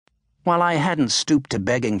While I hadn't stooped to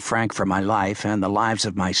begging Frank for my life and the lives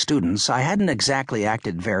of my students, I hadn't exactly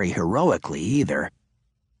acted very heroically either.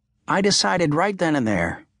 I decided right then and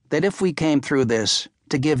there that if we came through this,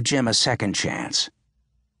 to give Jim a second chance.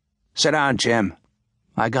 "Sit down, Jim."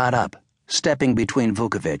 I got up, stepping between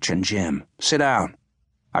Vukovic and Jim. "Sit down,"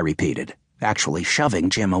 I repeated, actually shoving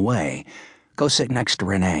Jim away. "Go sit next to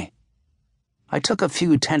Renee." I took a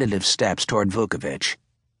few tentative steps toward Vukovic.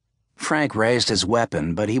 Frank raised his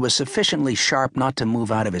weapon, but he was sufficiently sharp not to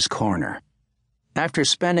move out of his corner. After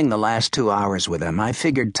spending the last 2 hours with him, I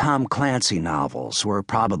figured Tom Clancy novels were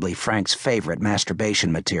probably Frank's favorite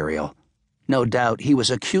masturbation material. No doubt he was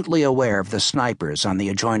acutely aware of the snipers on the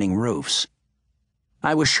adjoining roofs.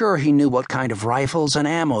 I was sure he knew what kind of rifles and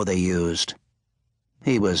ammo they used.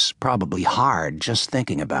 He was probably hard just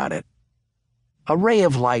thinking about it. A ray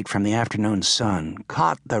of light from the afternoon sun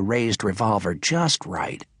caught the raised revolver just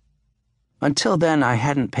right. Until then, I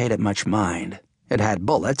hadn't paid it much mind. It had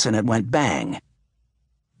bullets and it went bang.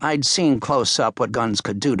 I'd seen close up what guns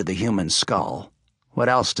could do to the human skull. What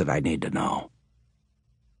else did I need to know?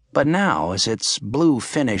 But now, as its blue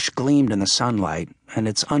finish gleamed in the sunlight and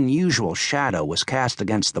its unusual shadow was cast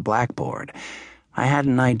against the blackboard, I had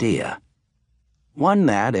an idea. One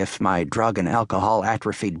that, if my drug and alcohol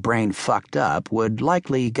atrophied brain fucked up, would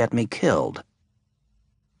likely get me killed.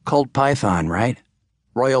 Colt Python, right?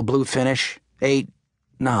 Royal blue finish,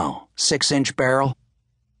 6-inch barrel.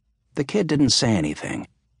 The kid didn't say anything,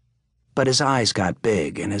 but his eyes got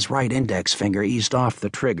big and his right index finger eased off the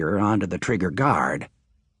trigger onto the trigger guard.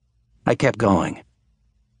 I kept going.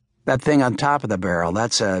 "That thing on top of the barrel,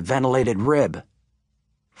 that's a ventilated rib."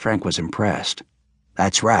 Frank was impressed.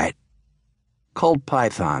 "That's right. Colt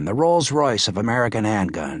Python, the Rolls-Royce of American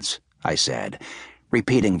handguns," I said,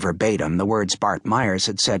 repeating verbatim the words Bart Myers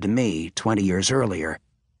had said to me 20 years earlier.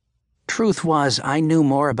 Truth was, I knew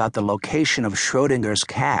more about the location of Schrodinger's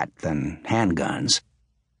cat than handguns.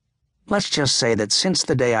 Let's just say that since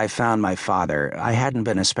the day I found my father, I hadn't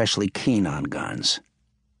been especially keen on guns.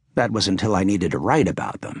 That was until I needed to write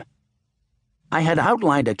about them. I had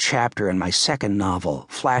outlined a chapter in my second novel,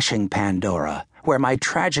 Flashing Pandora, where my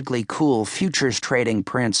tragically cool futures-trading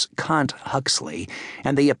prince Kant Huxley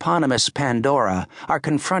and the eponymous Pandora are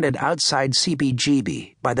confronted outside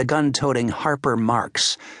CBGB by the gun-toting Harper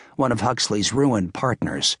Marx, one of Huxley's ruined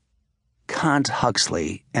partners. Kant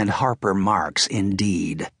Huxley and Harper Marx,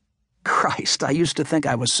 indeed. Christ, I used to think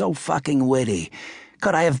I was so fucking witty.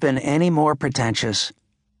 Could I have been any more pretentious?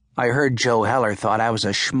 I heard Joe Heller thought I was a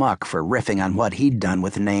schmuck for riffing on what he'd done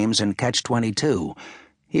with names in Catch-22.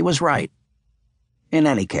 He was right. In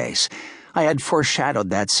any case, I had foreshadowed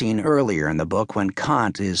that scene earlier in the book when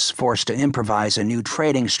Kant is forced to improvise a new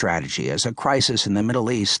trading strategy as a crisis in the Middle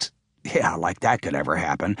East, like that could ever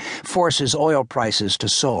happen, forces oil prices to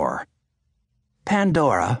soar.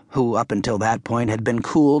 Pandora, who up until that point had been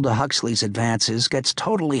cool to Huxley's advances, gets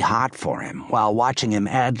totally hot for him while watching him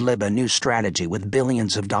ad-lib a new strategy with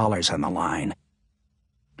billions of dollars on the line.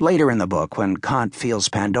 Later in the book, when Kant feels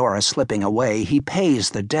Pandora slipping away, he pays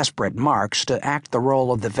the desperate Marx to act the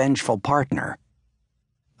role of the vengeful partner.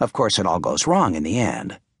 Of course, it all goes wrong in the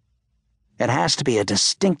end. "It has to be a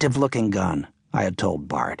distinctive-looking gun," I had told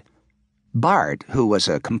Bart. Bart, who was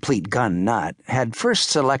a complete gun nut, had first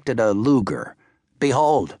selected a Luger.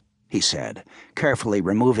 "Behold," he said, carefully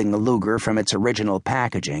removing the Luger from its original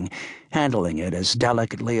packaging, handling it as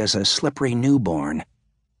delicately as a slippery newborn.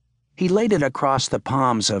 He laid it across the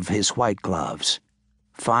palms of his white gloves.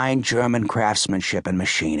 Fine German craftsmanship and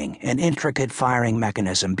machining, an intricate firing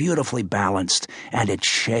mechanism beautifully balanced, and its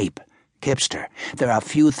shape. Kipster, there are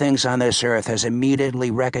few things on this earth as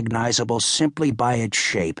immediately recognizable simply by its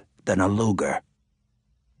shape than a Luger.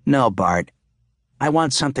 "No, Bart. I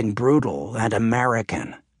want something brutal and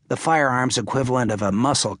American, the firearms equivalent of a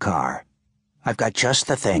muscle car. I've got just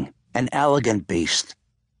the thing, an elegant beast."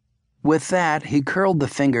 With that, he curled the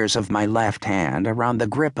fingers of my left hand around the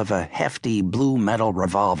grip of a hefty blue metal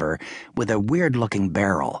revolver with a weird-looking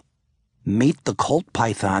barrel. "Meet the Colt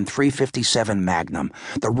Python 357 Magnum,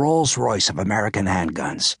 the Rolls-Royce of American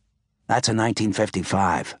handguns. That's a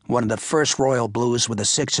 1955, one of the first Royal Blues with a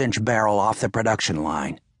 6-inch barrel off the production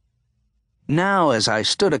line." Now, as I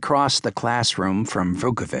stood across the classroom from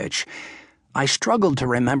Vukovic, I struggled to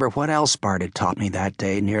remember what else Bart had taught me that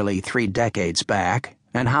day nearly 3 decades back,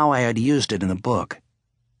 and how I had used it in the book.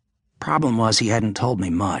 Problem was he hadn't told me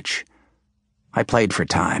much. I played for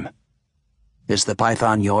time. "Is the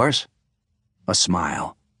Python yours?" A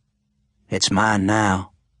smile. "It's mine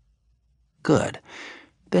now." Good.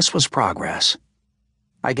 This was progress.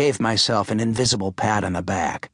 I gave myself an invisible pat on the back.